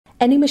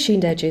Any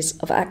machined edges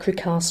of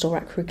Acrycast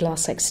or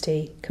Acryglas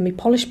XT can be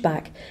polished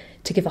back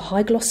to give a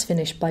high gloss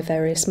finish by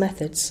various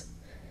methods.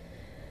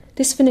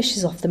 This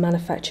finishes off the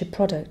manufactured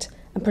product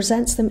and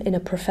presents them in a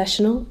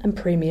professional and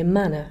premium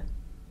manner.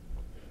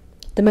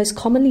 The most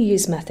commonly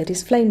used method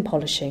is flame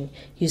polishing,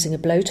 using a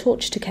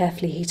blowtorch to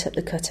carefully heat up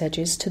the cut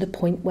edges to the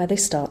point where they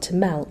start to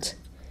melt.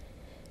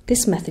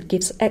 This method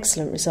gives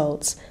excellent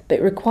results, but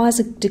it requires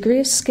a degree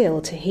of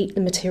skill to heat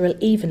the material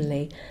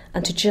evenly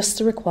and to just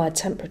the required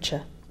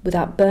temperature,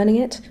 without burning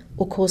it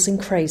or causing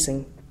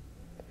crazing.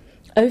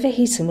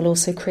 Overheating will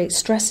also create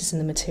stresses in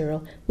the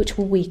material which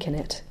will weaken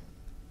it.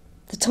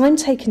 The time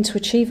taken to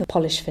achieve a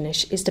polished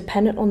finish is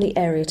dependent on the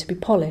area to be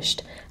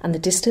polished and the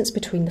distance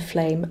between the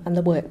flame and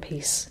the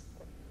workpiece.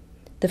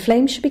 The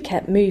flame should be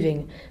kept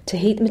moving to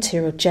heat the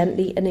material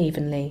gently and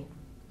evenly.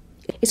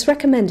 It's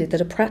recommended that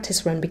a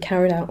practice run be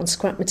carried out on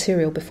scrap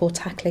material before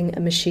tackling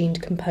a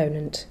machined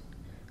component.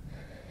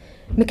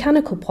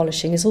 Mechanical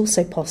polishing is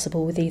also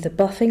possible with either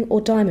buffing or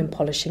diamond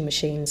polishing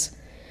machines.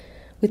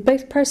 With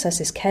both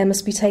processes, care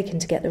must be taken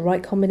to get the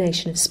right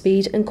combination of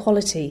speed and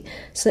quality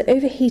so that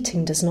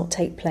overheating does not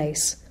take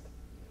place.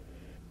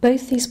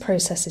 Both these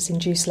processes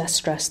induce less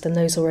stress than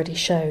those already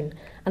shown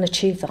and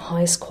achieve the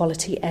highest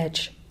quality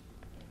edge.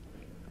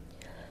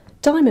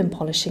 Diamond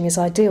polishing is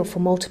ideal for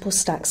multiple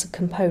stacks of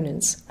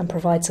components and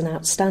provides an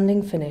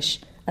outstanding finish,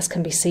 as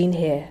can be seen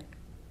here.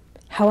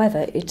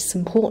 However, it is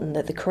important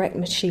that the correct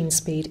machine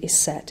speed is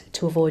set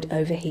to avoid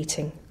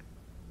overheating.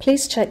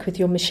 Please check with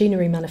your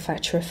machinery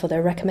manufacturer for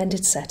their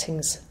recommended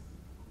settings.